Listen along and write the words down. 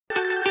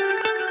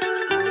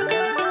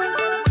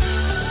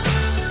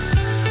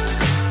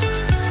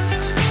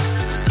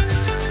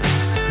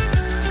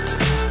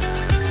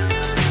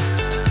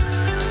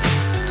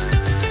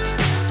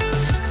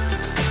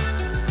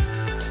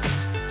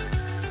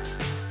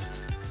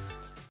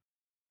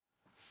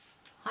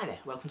Hi there,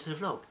 welcome to the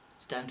vlog.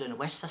 Today I'm doing a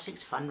West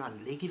Sussex Fun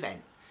Run League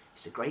event.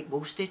 It's the Great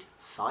Walstead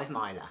 5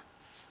 miler.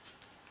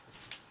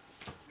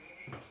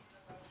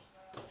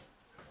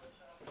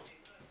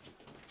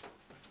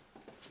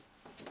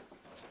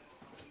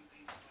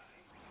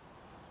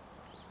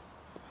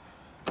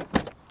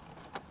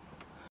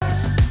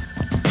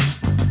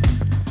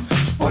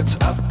 What's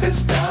up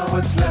is down,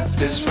 what's left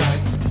is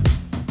right.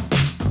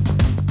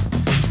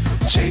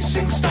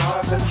 Chasing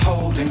stars and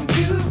holding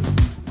you.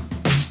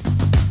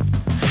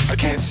 I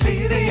can't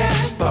see the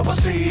end, but we'll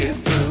see it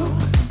through.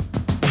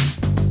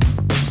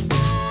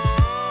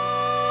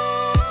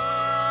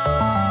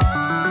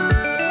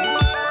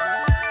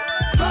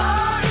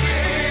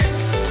 Flying,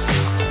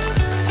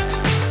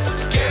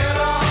 get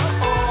on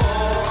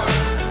board.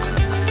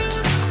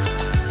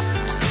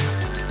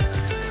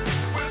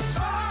 We're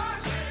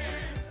smiling.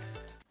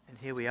 And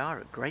here we are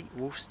at Great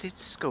Walstead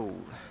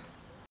School.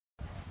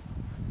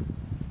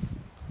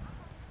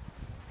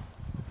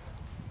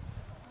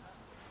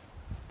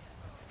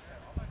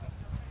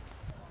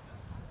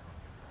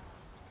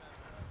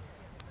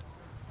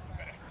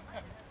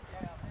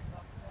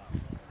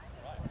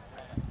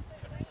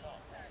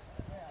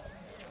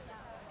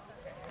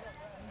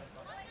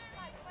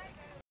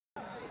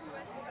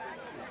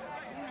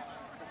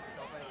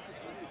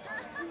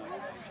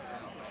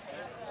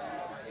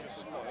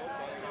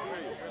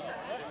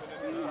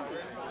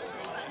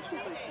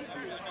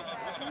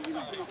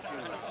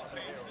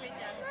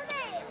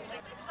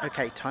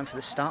 Okay, time for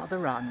the start of the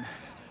run.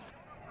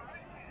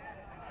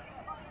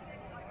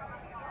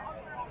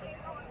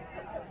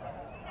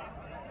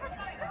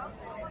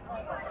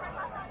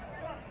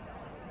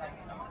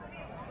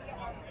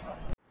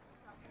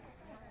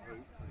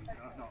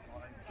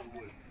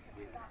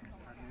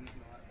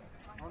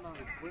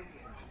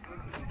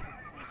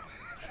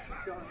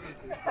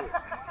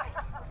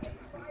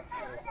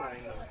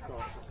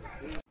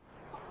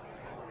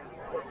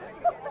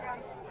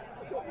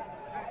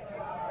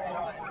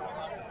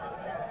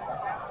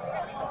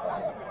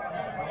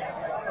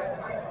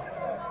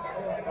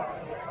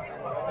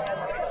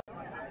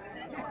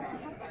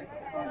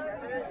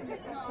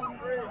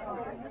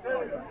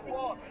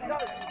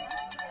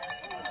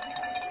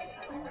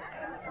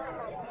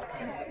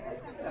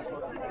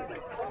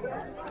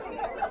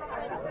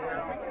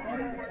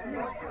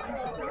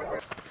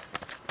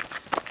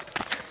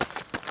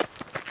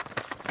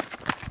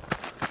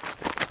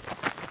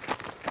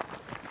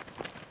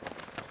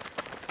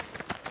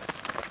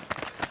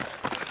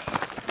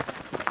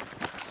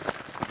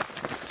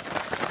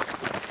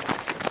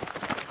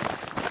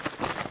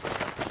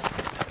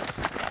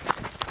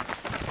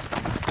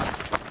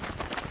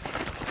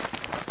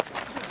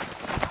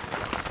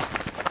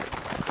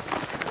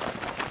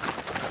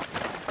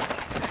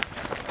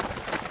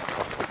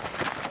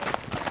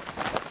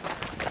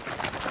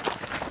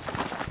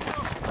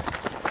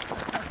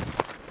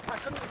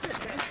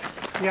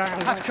 Yeah,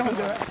 I had to come and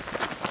do it.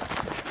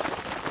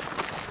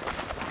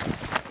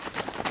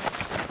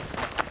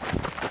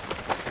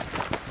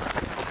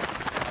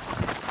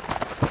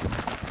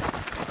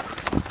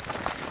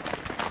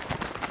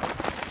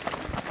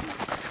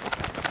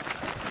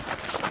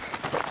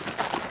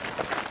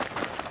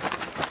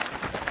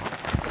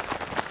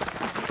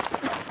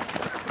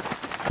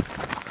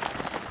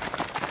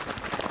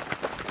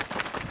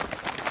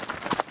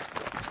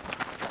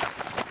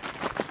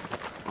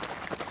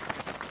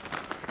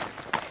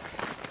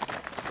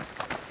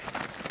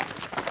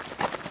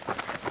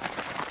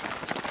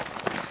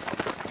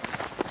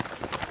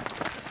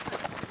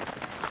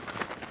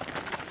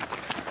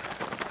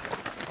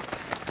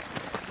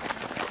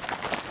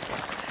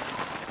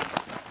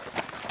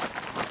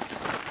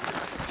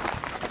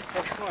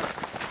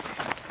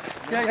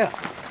 Yeah.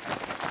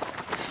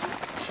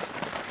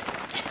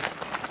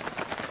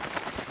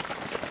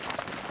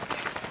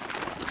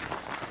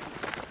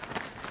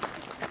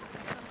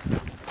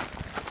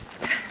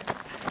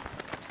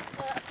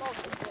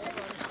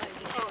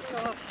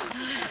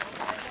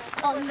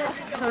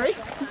 Sorry?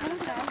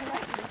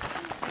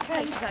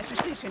 Okay, he's actually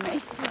suiting me.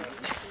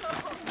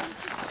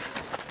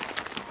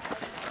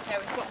 Yeah,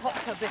 we've got hot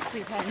tub this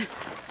weekend.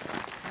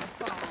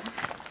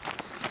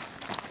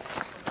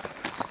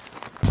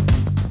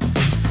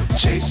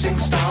 Chasing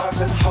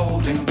stars and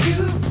holding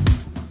you.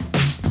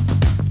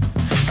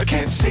 I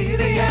can't see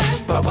the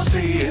end, but we'll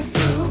see it through.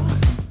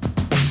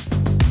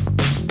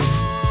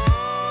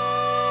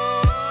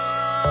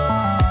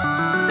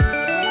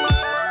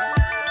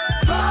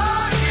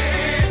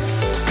 Flying,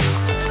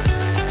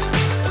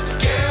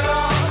 get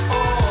on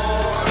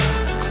board.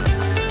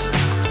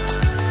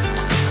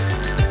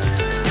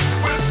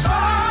 We're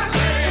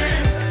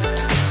smiling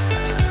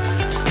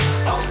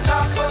on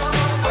top of the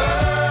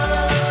world.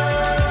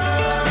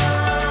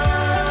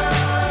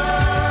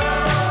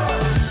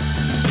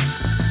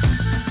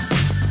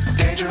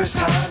 Dangerous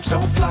times,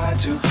 don't fly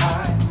too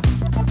high.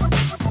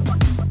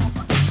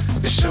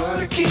 Be sure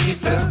to keep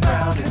the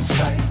ground in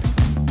sight.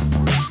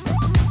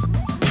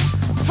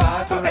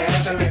 Fly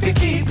forever if you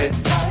keep it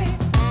tight.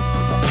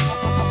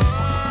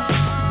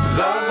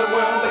 Love the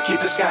world, but keep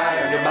the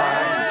sky on your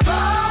mind.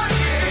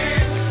 Flying.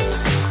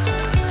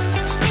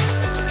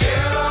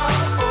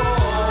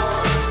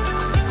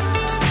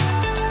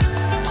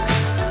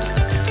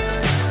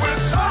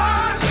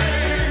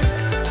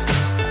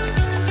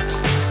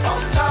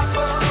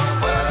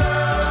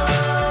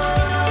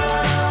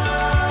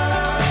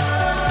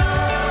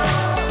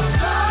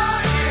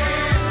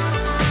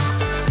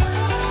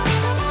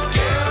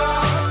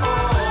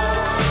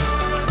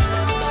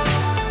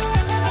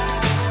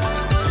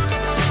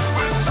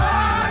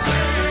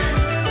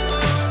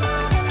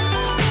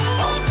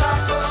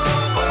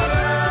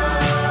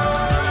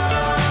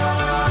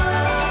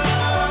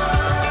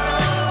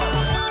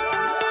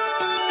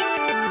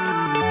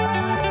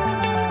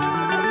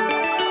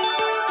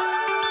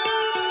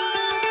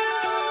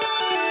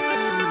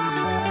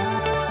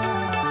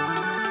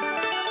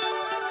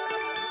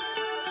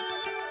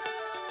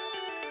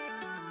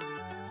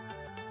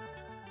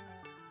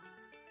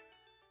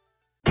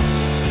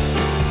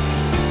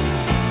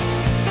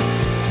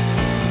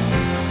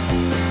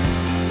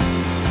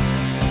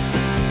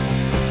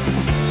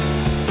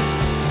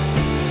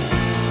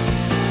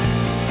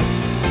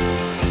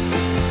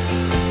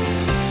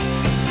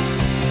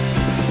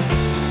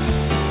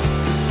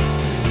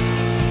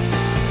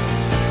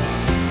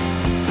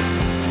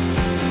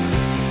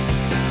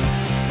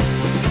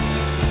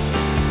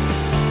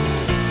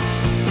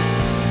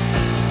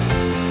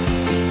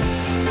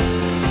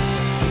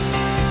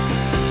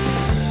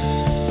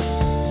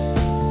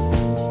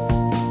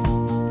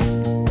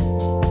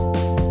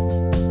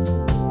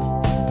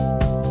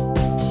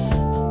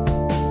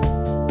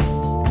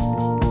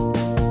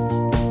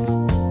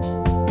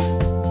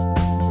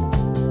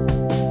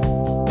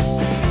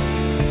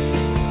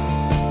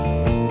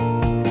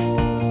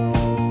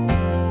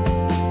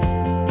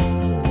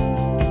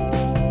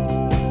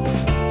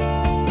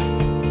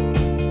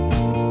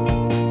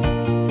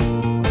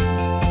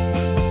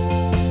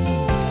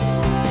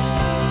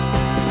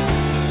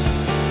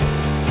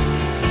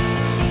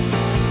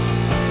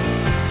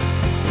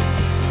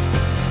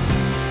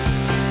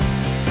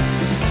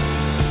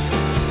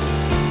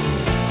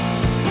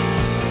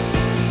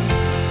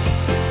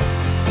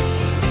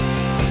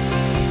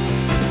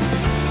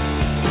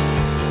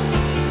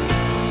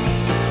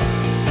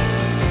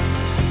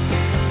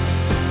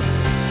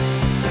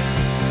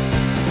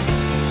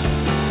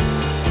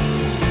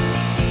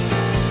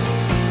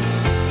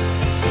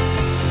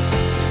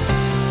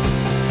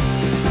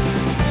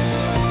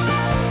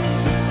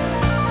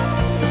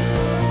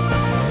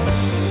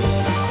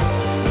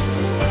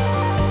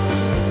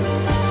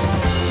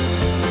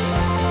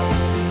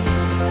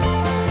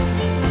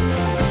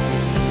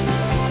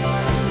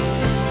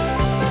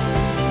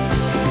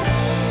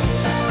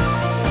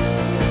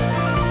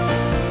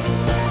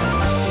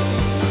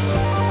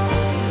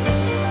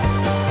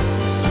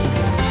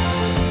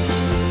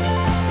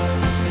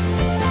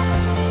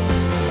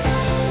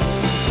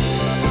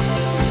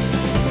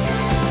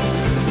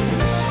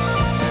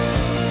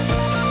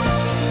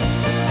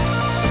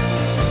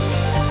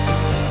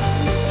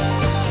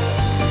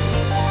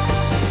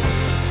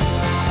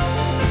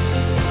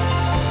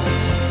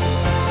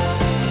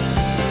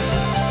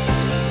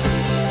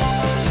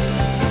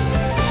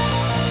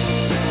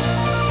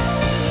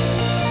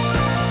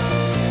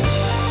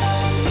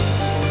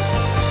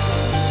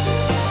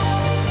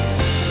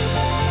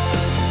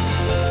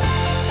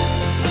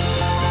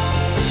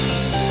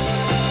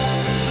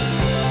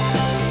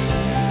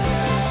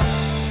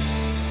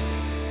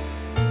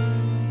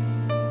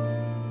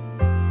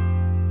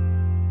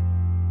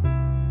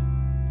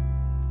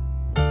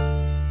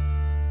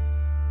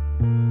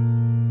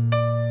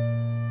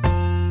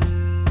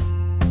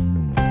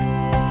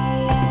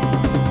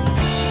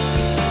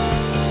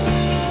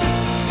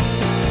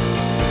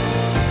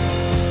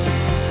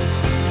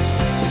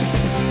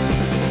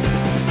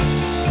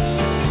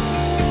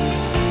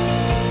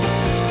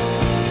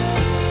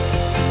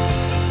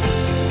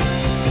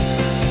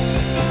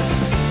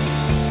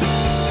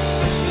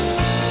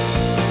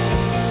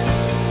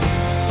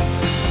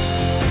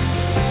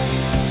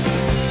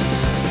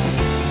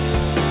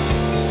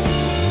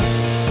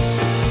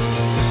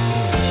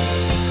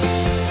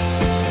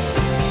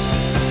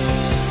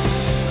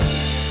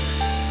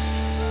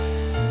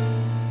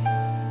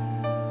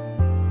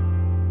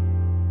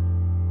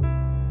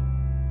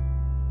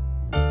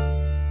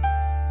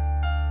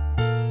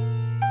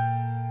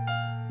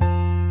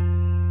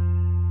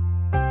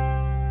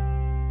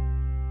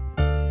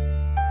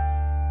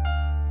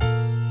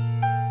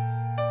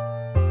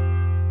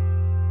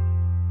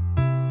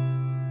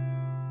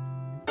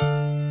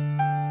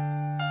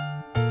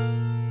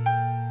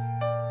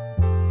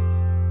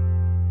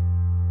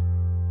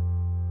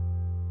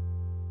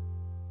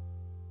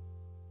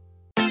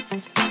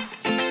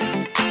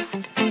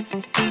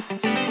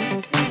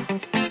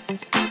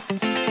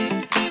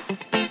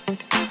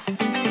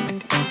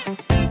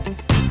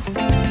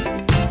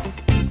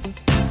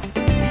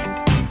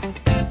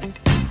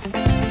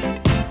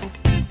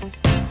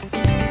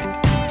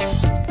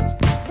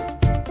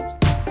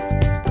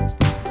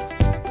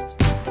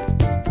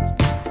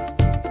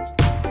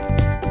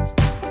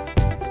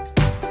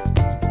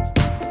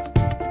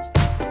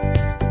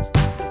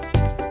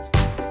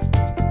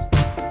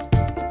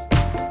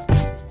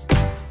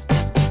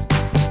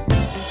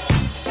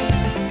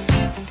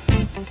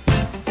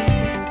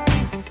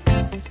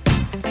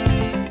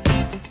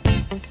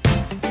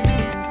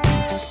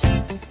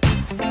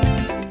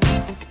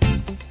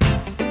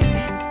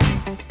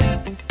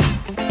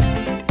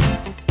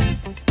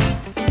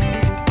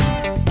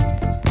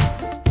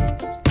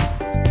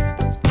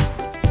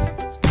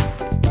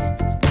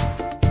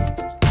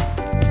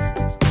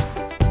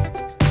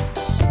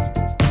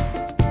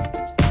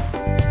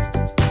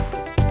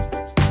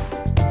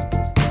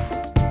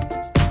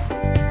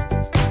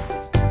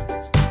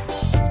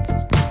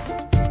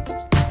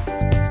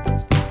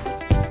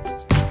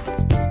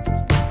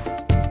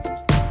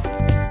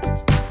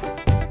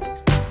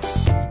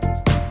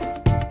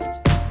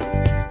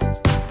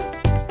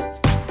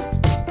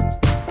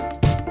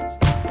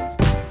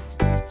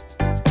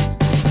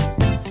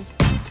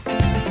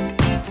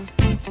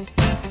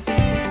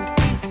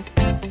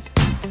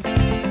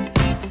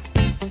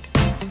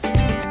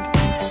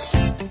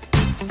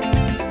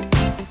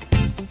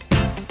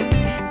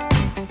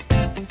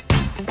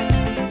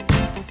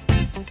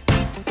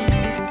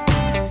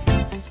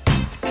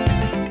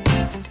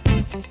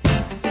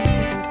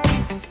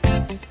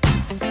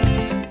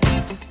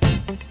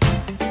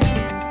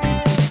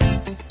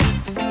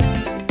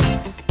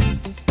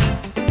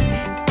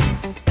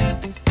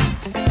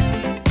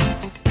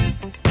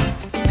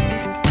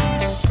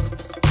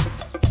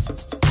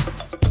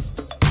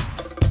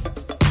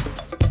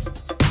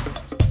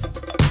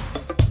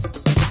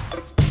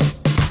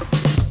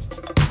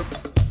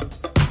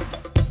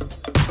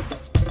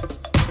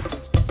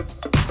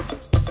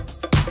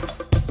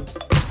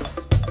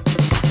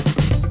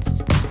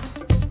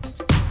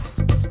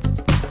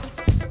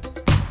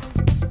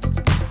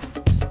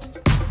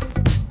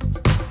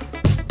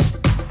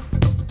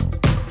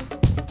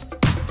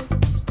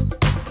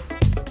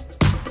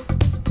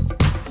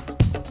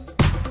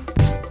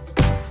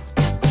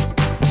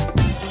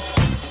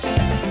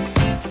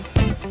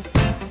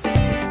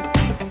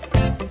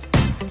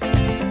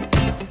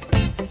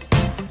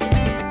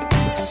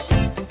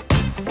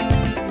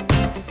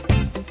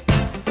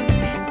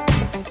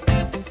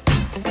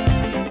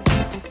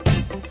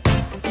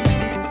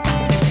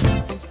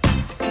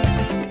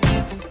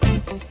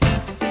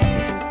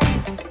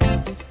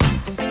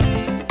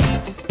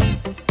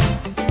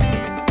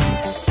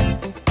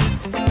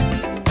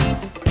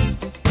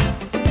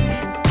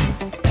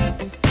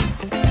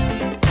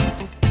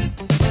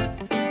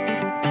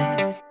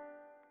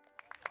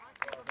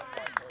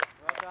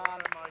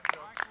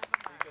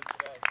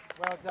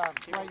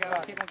 Keep on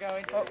going, keep on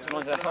going. Come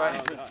on, Zach. All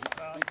right. Well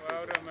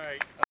done,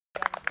 mate.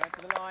 Go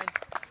to the line.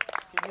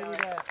 Keep going.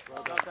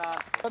 Well done.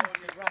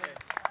 Keep running.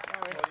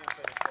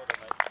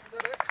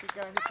 Keep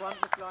going this one,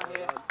 this line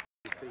here.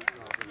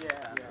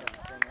 Yeah.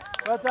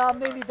 Well done,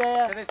 nearly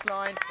there. To this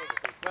line.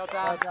 Well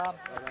done. Well done.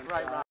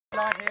 Great run.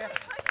 Line here.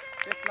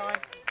 This line.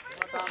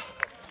 Well done.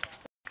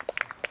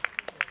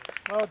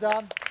 Well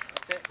done.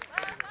 That's it.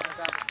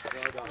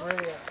 Well done.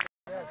 Brilliant.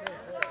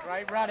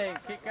 Great running.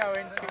 Keep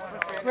going. Keep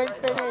pushing. Sprint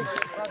finish.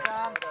 Well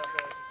done.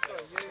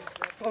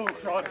 Oh,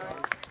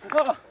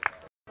 God.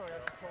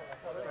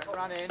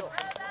 Running.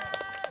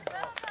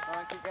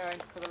 Keep going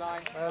to the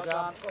line. Well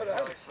done. Great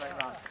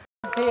run.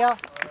 It's here.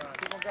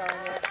 Keep on going,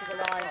 yeah, to the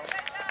line.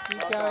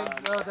 Keep going.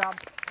 Well done.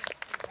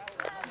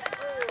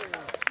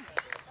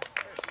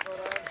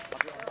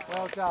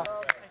 Well done.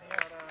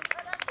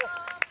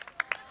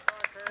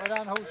 Well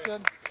done,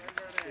 Horsham.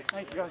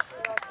 Thank you, guys.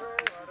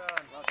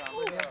 Well done.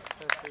 Brilliant.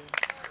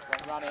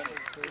 Great running.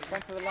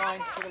 Going to the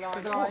line, to the line.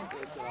 To the line.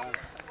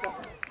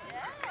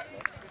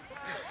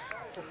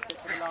 Sit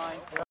to the line.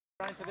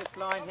 Running to this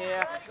line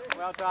here.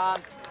 Well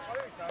done.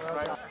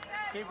 Well done.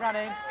 Keep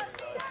running.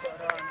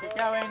 Keep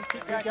going.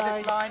 Keep going Keep to going.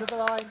 this line. To the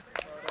line.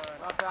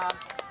 Well done.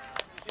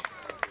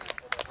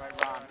 Great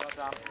run. Well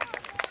done.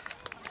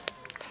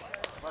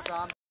 Well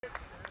done.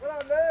 Well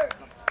done, Luke.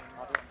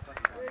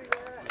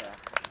 Yeah.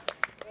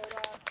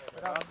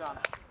 Well done.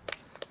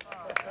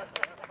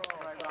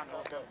 Great run.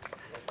 Well done.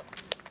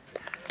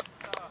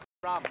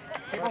 Run.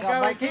 Keep on Well done,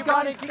 going. mate. Keep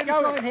running. Keep Finish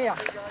going. line here.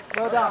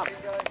 Well done.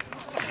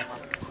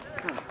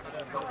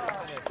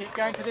 Keep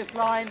going to this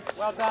line.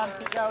 Well done.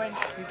 Keep going.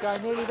 Keep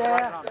going, nearly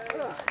there.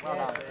 Well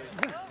done.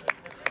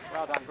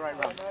 Well done. Great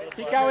run.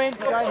 Keep going.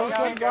 Keep going.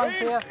 Horsham, Keep going. guns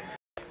here.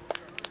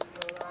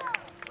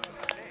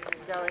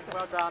 Keep going.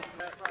 Well done.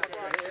 Well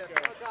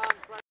done.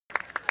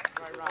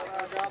 Great run.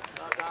 Well done.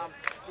 Well done.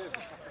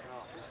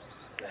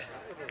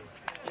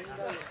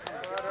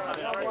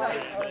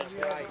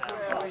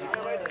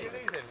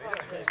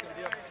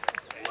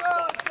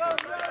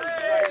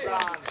 Great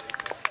run.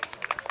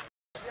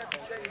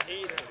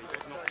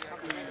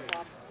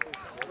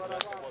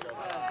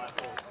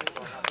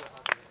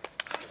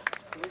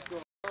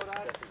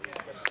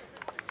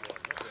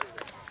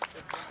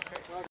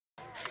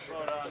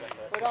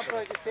 Well done,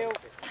 Burgess Hill.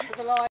 To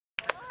the line.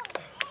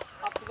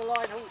 Up to the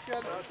line,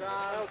 Horsham. Well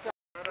done. Well done.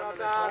 Well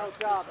done. Well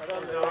done.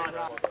 Well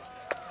done.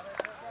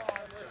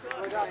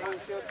 Well done,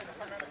 Horsham.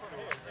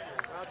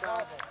 Well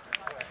done.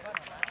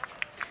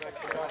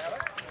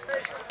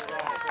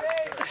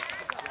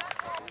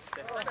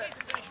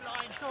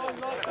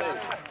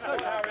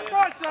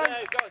 Right, son.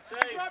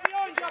 Right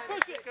behind you.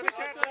 Push it. Push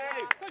it.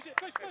 Push it.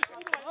 Push.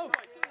 All the way. All the way.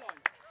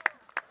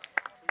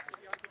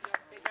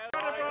 Well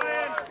done,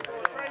 Brian.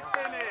 Great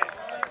finish.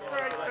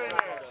 Great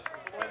finish.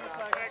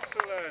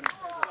 Excellent.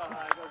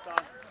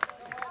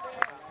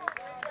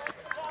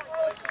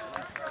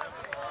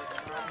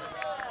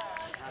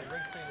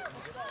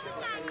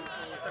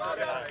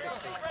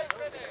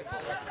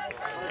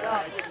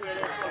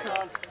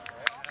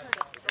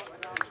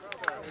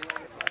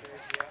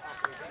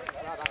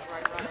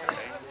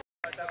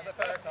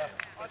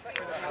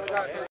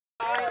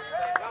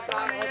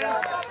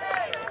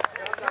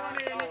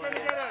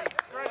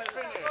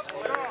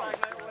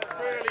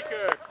 Really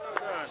good. Well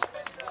done.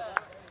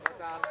 Well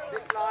done.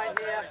 This line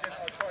here.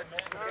 Well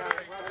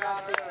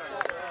done.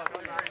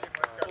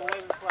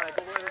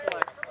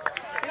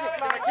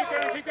 Keep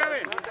going. Keep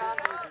going. Well done.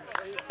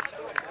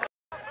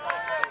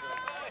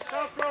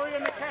 Stop,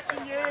 Florian. They're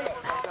catching you.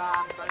 Well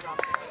done. Great run.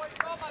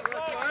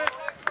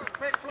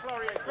 Quick,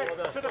 Florian. Quick. To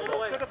the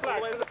flag. To the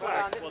flag. Well done.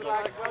 This flag. Well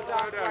done. Well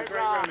done. Great Great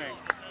run. running.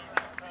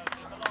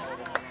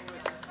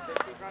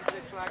 Keep running to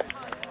this flag.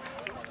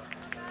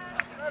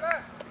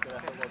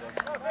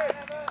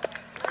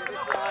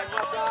 This line.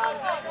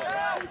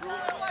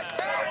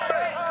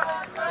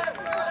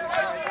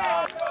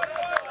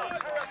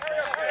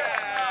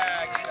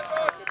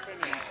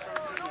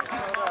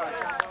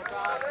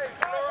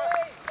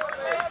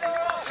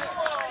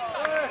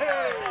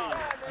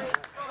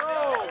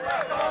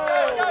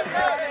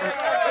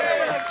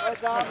 Well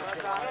done.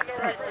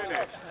 Great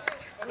finish.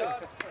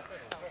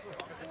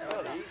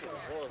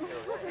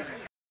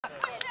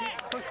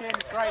 Keep pushing.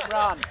 Great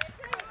run.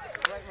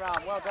 Great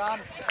run. Well done.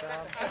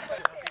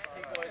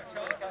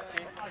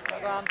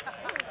 Well done.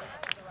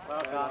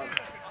 Well done.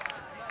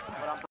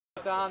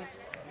 Well done.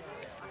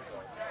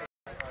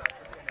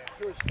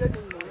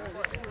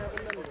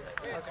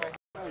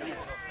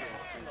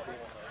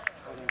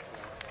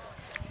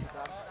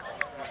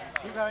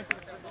 Keep going to the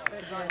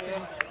finish line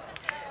here.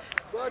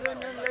 Well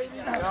done, young lady.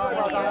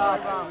 Well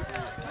done.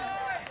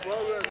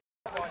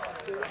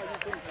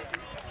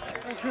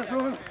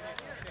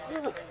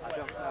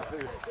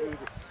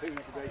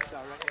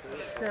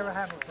 Sarah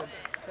Hamilton.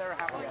 Sarah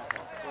Hamilton.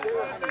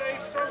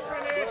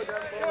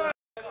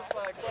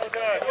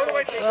 All the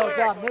way to the Well flag.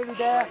 done, nearly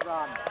there.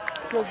 Run.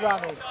 Good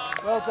running.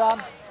 Well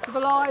done. To the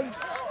line.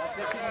 That's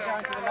it. Keep on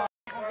going to the line.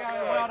 Keep on going.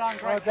 Well done. Well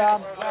Great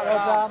done. finish. Well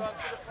done.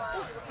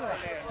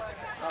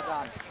 Well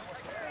done.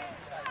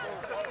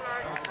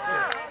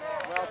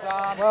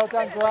 done. Well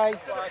done, Gray.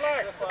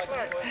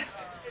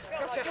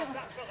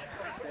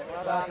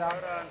 Well done.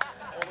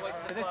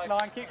 To this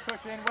line, keep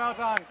pushing. Well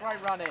done.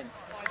 Great running.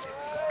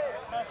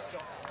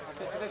 That's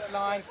it, to this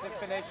line, to the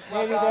finish.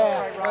 Well Nearly done.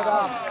 there. Great Well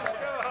run. done.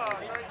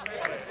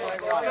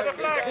 Great run.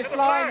 This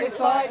line, this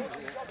line.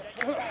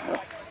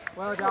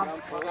 Well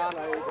done. Well done.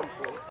 Well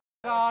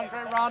done.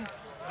 Great run.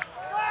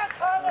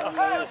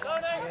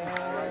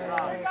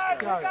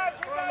 Go.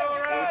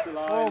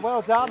 Oh,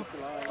 well done.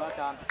 Well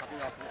done.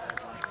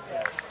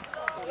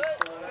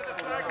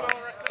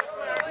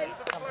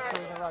 Come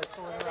 4 in a row,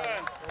 4 in a row.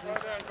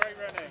 Great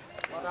running.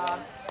 Well done.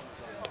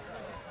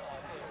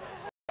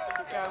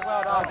 Keep going.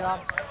 Well done. Well done.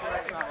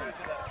 Great running.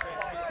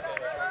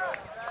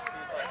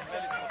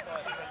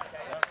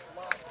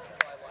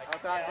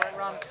 Well done. Great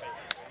run.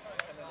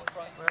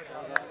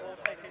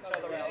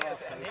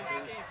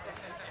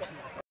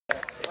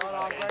 Well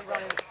done. Great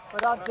running.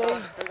 Well done, Dean.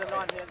 Through the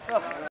line here.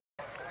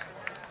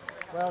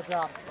 Well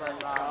done. Great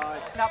run.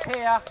 Up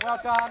here. Well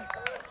done.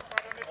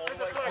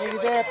 Nearly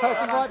there.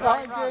 Person right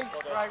behind you.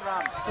 Great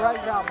run.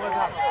 Great run. Well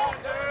done.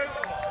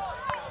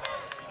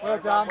 Well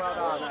done. Well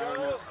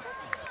done.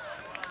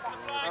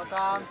 Well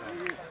done.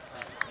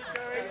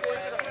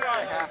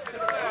 Yeah.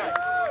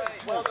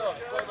 Well done.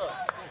 Well done.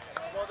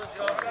 Well done,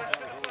 John.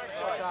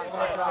 Well done.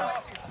 Well done.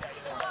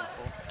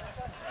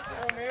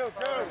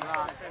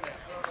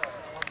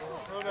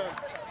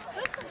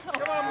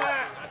 Come on,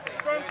 Matt.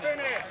 Front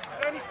finish.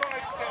 There's only 5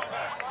 to get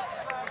past.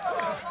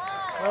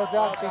 Well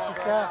done,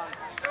 Chichester.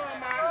 Come on,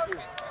 Matt.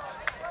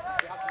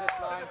 Up to this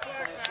line.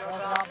 Well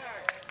done.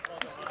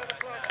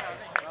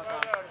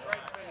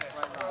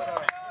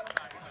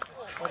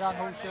 Well done,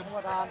 Horsham.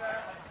 Well done.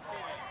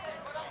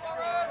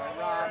 Well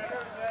done.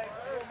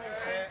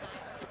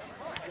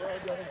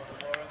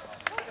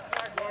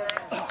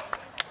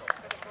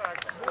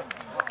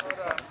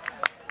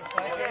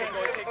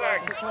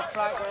 It's not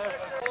flag there.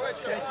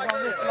 Finishing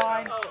on this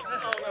line.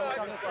 Finish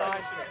on this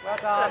line. Well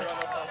done.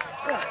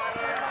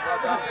 Well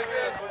done.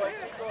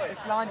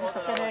 This line's is the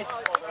finish.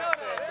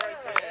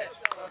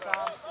 Well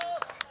done.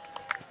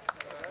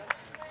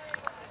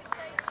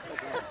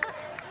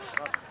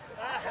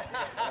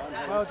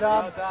 Well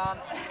done. Well done.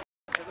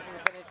 So this is the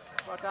finish.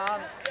 Well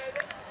done.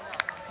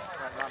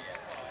 Well done.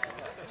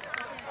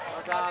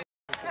 Well done.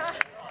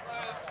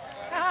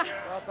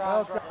 Well done. Well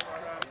done.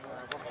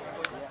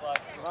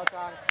 Well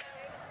done.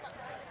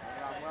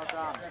 Well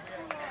done.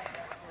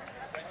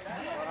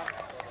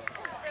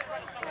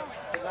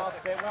 It's the last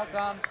bit. Well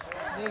done.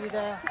 Nearly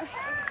there.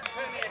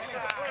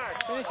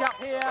 Finish up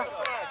here.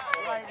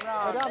 Great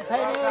run. Well done,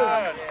 Penny. Well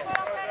done.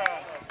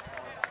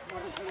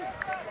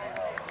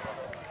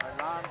 Great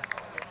run.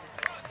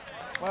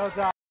 Well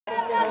done.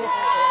 Keep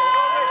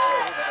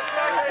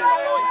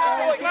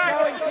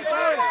going. Keep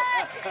going.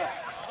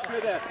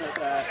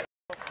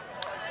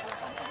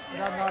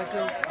 Well done,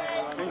 Nigel.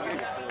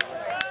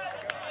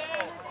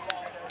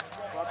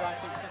 Well done.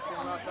 Keep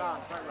pushing. Well done.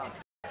 Great run.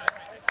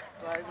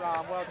 Great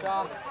run. Well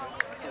done.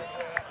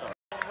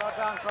 Well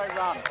done. Great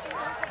run.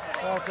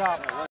 Well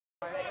done.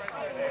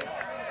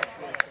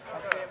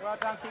 That's it. Well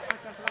done. Keep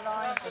pushing to the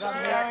line. Well done,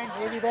 Keep going.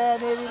 nearly there,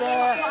 nearly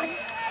there.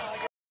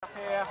 Up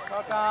here.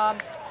 Well done.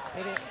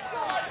 Hit it.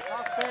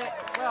 Last bit.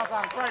 Well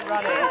done. Great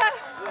running.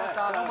 Well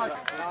done. Almost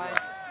to the line.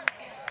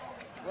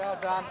 Well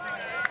done.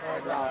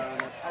 Well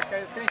done. Okay,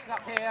 the finish is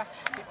up here.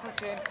 Keep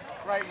pushing.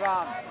 Great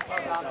run.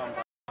 Well done.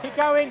 Keep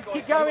going.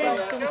 Keep going.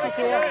 Finish it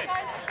here.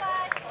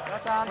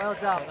 Well done. Well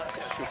done.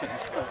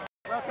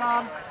 Well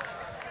done.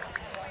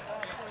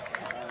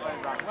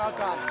 Great run. Well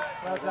done.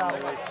 Well done.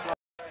 Well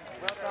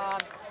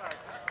done.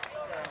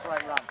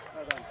 Great run.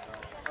 Well done.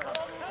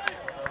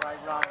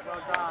 Great run.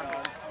 Well done.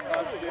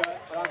 Great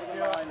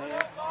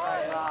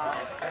run.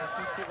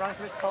 Keep running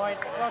to this point.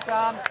 Well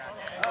done.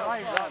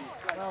 Great run.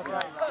 Well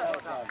done.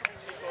 Well done.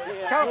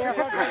 Go, go,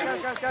 go, go,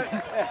 go, go.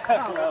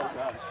 Well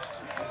done.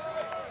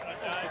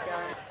 Keep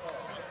going.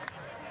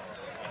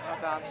 Well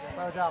done.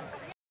 Well done.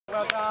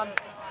 Well done.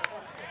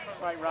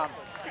 Great run.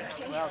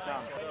 Well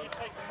done.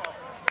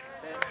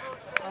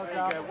 Well Very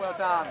done. good. Well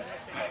done.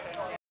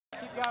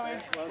 Keep going.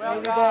 Well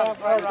Nearly done. there. Well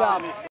Great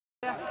done. run.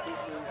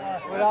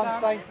 Well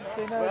done, Saints and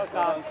Sinners. Well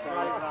done.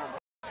 Great run.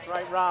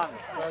 Great run.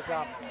 Well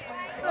done.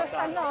 Well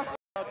done.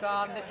 Well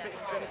done. This bit's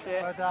finished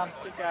here. Well done.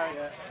 Keep going.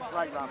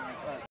 Great run.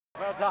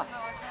 Well done.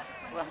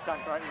 Well done.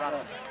 Great run.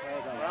 Well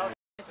done. Well,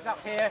 this is up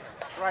here.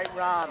 Great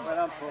run. Well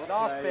done, Paul.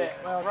 Last bit.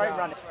 Well Great done.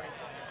 running.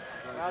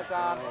 Well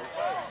done.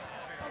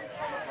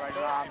 Great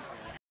run.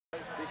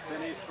 Big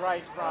finish.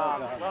 Great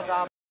run. Well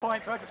done.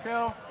 Point, Burgess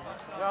Hill.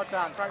 Well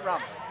done. Great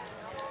run.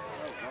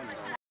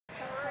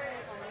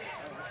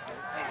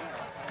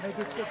 Maybe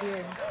it's at the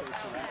end.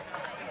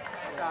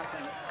 Well done.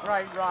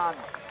 Great run.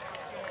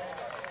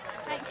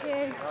 Thank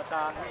you. Well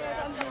done.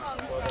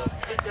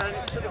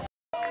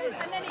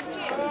 And then it's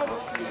Jim.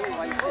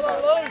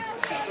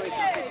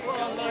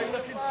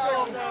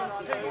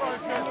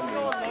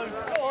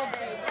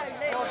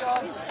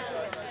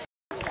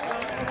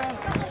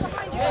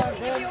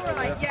 You're all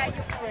right. Yeah,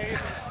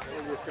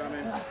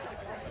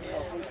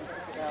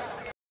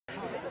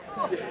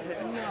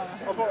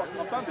 you're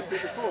I've done this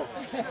bit before.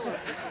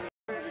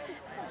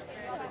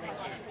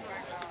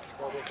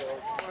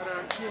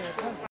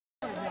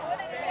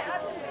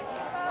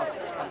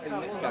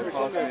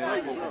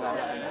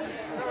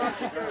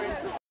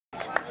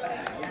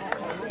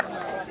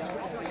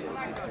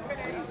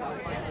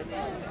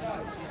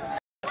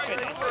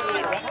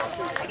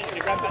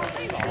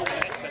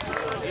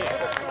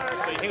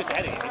 He was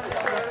ahead of you.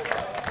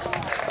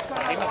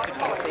 He must have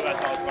come through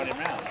as I was running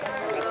round.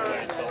 That's the way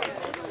it's gone.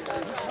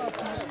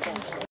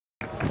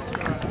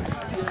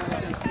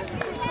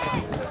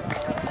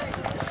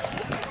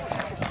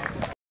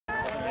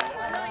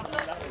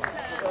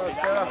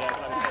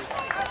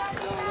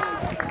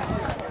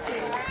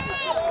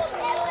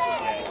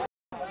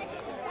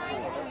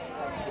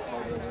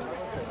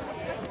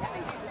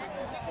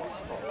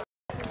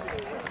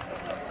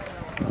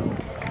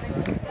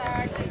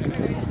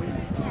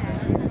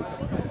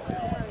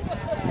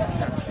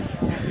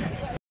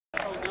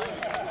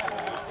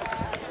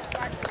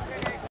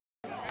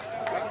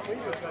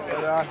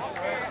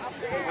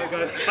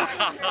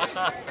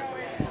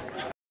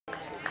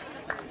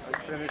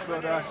 Finish,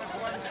 well done.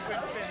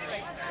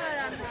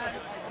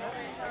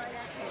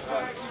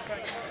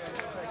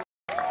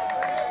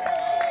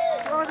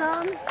 Well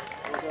done.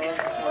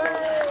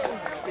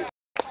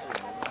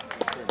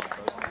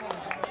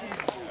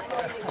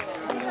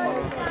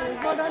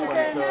 Well done,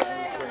 Jen.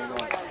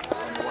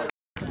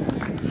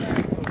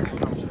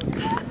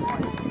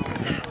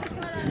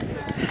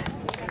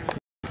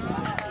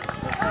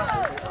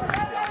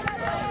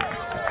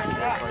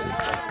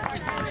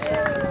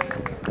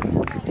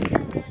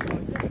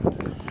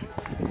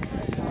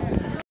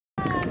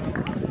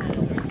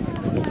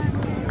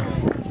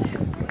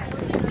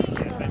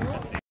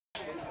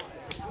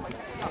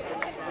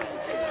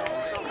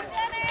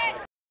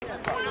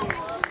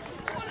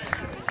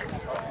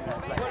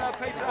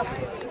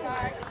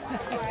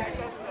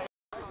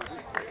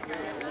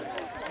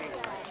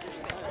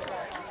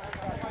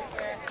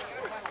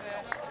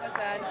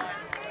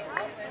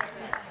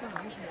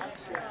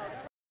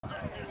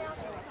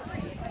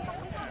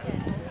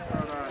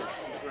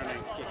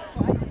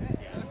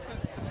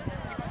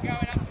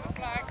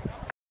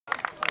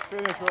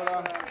 Finish, well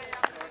done.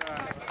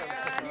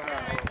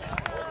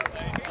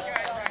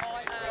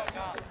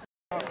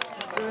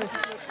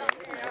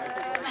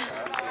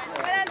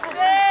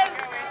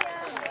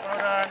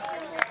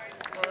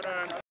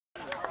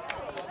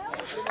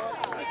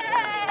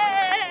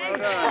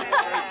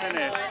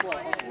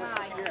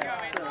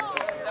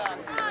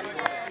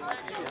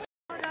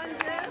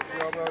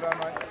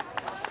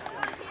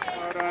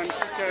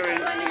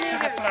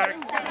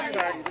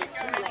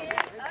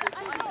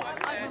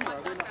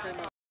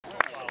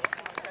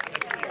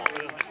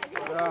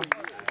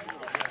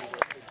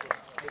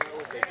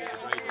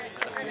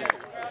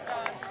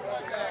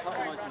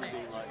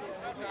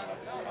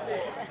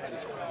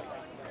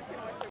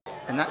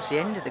 And that's the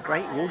end of the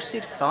Great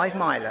Walstead 5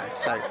 miler.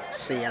 So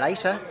see you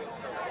later.